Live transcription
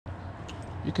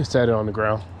You can set it on the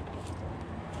ground.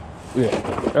 Yeah,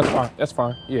 that's fine. That's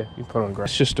fine. Yeah, you can put it on the ground.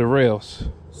 It's just the rails.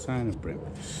 Sign of brim.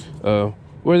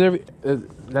 Where's every?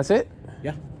 That's it?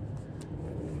 Yeah.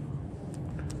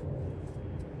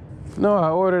 No, I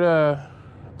ordered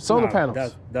solar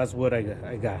panels. That's what I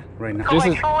got right now.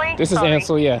 This is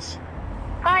Ansel. Yes.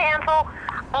 Hi, Ansel.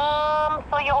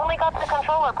 So you only got the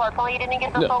controller parts, huh? You didn't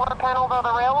get the solar panels or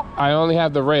the rails? I only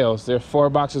have the rails. There are 4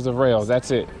 boxes of rails.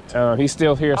 That's it. He's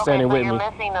still here standing with me. Okay, so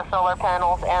you're missing the solar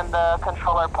panels and the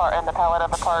controller part and the pallet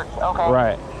of the parts. Okay.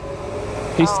 Right.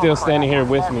 He's still standing here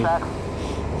with me.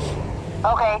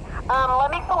 Okay.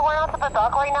 Let me go around to the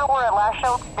dock right now. We're at last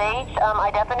show stage.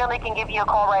 I definitely can give you a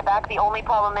call right back. The only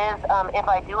problem is, if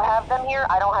I do have them here,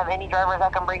 I don't have any drivers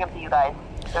that can bring them to you guys.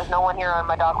 There's no one here on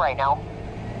my dock right now.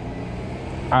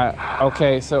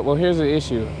 Okay, so well, here's the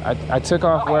issue. I took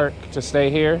off work to stay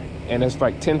here, and it's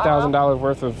like $10,000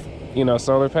 worth of, you know,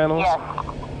 solar panels. Yes.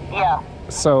 Yeah.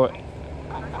 So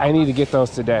I need to get those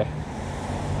today.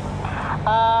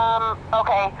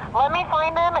 Okay. Let me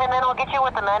find them, and then I'll get you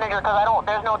with the manager, because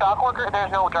there's no dock worker,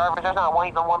 there's no drivers, there's not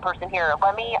even one person here.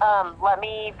 Let me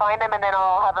find them, and then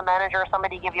I'll have a manager or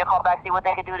somebody give you a call back, see what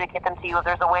they can do to get them to you, if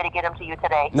there's a way to get them to you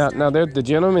today. Now the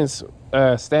gentleman's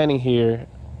standing here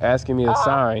asking me to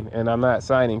sign, and I'm not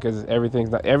signing because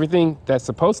everything that's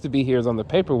supposed to be here is on the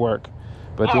paperwork,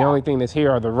 but the only thing that's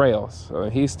here are the rails. So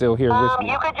he's still here with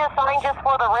me. You could just sign just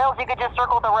for the rails. You could just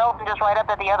circle the rails and just write up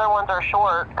that the other ones are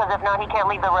short, because if not, he can't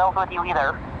leave the rails with you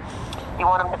either. You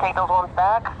want him to take those ones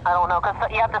back? I don't know, because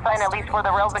you have to sign at least for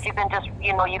the rails, but you can just,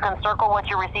 you know, you can circle what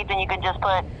you received, and you can just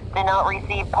put did not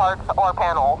receive parts or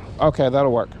panels. Okay,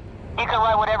 that'll work. You can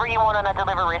write whatever you want on that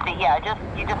delivery receipt. Yeah,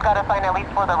 you just gotta sign at least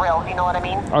for the rails. You know what I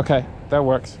mean? Okay, that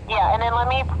works. Yeah, and then let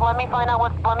me find out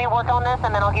let me work on this,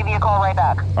 and then I'll give you a call right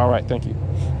back. All right, thank you.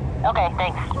 Okay,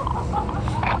 thanks.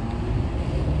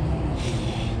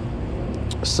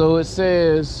 So it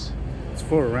says It's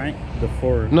 4, right? The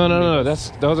 4. no.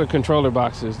 Those are controller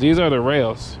boxes. These are the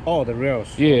rails. Oh, the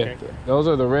rails. Yeah, Okay. those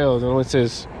are the rails, and it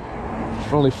says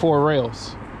only 4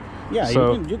 rails. Yeah,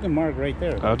 So you can mark right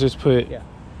there. I'll just put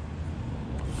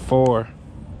 4.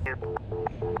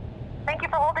 Thank you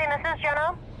for holding. This is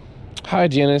Jenna. Hi,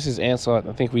 Jenna. This is Ansel.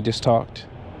 I think we just talked.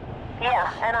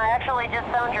 Yeah, and I actually just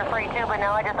found your freight too, but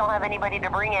now I just don't have anybody to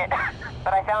bring it.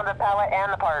 But I found the pallet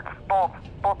and the parts, both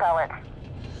pallets.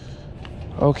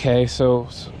 Okay, so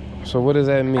what does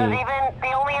that mean? Because even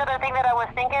the only other thing that I was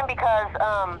thinking, because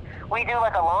we do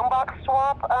like a long box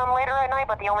swap later at night,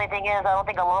 but the only thing is I don't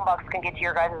think a long box can get to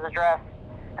your guys' address,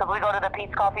 because we go to the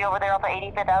Pete's Coffee over there off of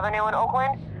 85th Avenue in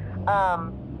Oakland.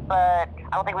 But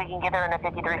I don't think we can get there in a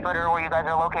 53 footer where you guys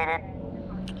are located.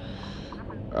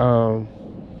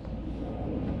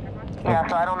 Yeah,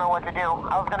 so I don't know what to do.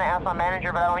 I was going to ask my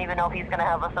manager, but I don't even know if he's going to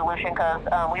have a solution, because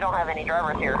we don't have any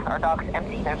drivers here. Our dock's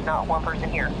empty. There's not one person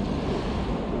here.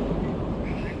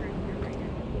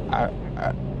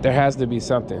 There has to be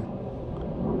something.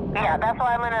 Yeah, that's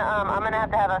why I'm gonna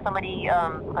have to have somebody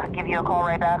give you a call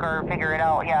right back or figure it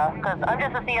out. Yeah, because I'm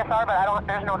just a CSR, but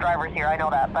there's no drivers here. I know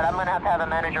that, but I'm gonna have a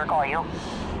manager call you.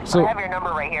 So I have your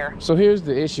number right here. So here's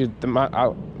the issue: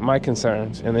 my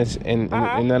concerns, and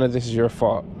none of this is your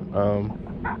fault.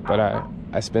 But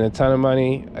I spent a ton of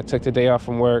money. I took the day off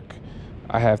from work.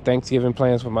 I have Thanksgiving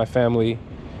plans with my family.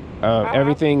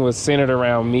 Everything was centered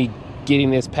around me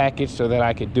getting this package so that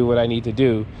I could do what I need to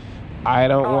do. I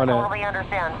don't want to. I totally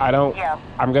understand. Yeah.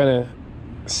 I'm gonna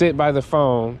sit by the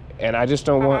phone, and I just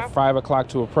don't want 5 o'clock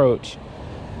to approach,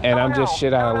 and I'm just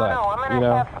shit out of luck. I'm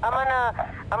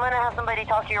gonna have somebody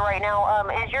talk to you right now.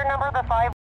 Is your number the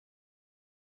 5?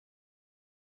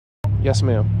 Yes,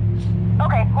 ma'am.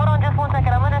 Okay, hold on just 1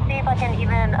 second. I'm gonna see if I can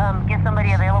even get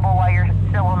somebody available while you're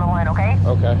still on the line. Okay?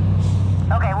 Okay.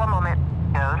 Okay, 1 moment.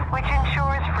 Which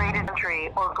ensures freight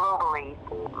entry or globally.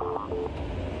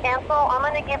 Ansel, I'm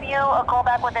going to give you a call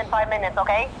back within 5 minutes,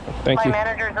 okay? Thank you. My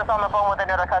manager's just on the phone with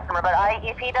another customer, but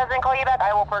if he doesn't call you back,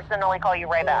 I will personally call you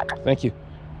right back. Thank you.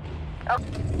 Okay.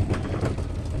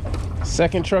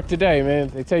 Second truck today, man.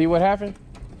 They tell you what happened?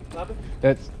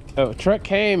 That truck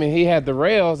came and he had the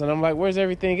rails, and I'm like, "Where's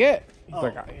everything at?"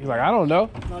 He's like, "I don't know."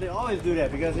 No, they always do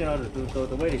that because, you know,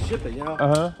 the way they ship it, you know.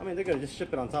 I mean, they're gonna just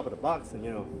ship it on top of the box, and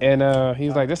you know. And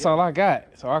he's like, "That's all I got."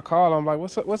 So I called. I'm like,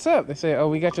 "What's up?" They say, "Oh,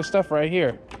 we got your stuff right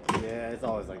here." Yeah, it's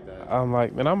always like that. I'm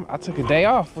like, "Man, I took a day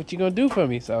off. What you gonna do for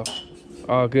me?" So,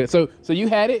 all good. So you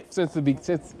had it since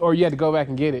or you had to go back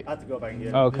and get it? I have to go back and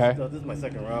get it. Okay. This is my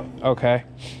second route. Okay.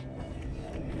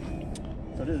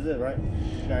 So this is it, right?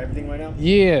 You got everything right now?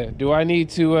 Yeah. Do I need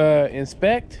to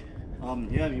inspect?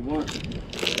 Yeah, if you want.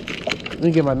 Let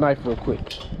me get my knife real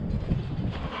quick.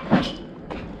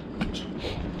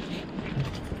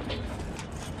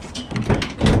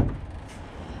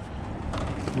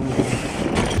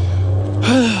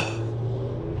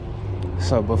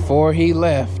 So before he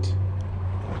left,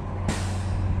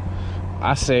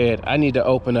 I said I need to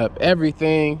open up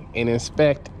everything and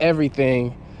inspect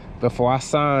everything before I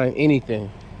sign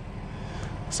anything.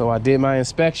 So I did my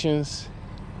inspections.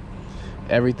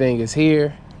 Everything is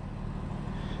here.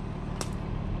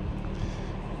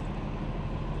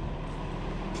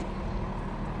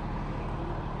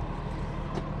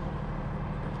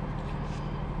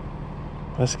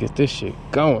 Let's get this shit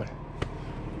going.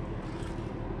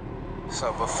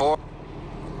 So before...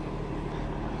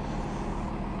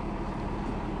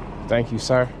 Thank you,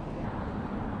 sir.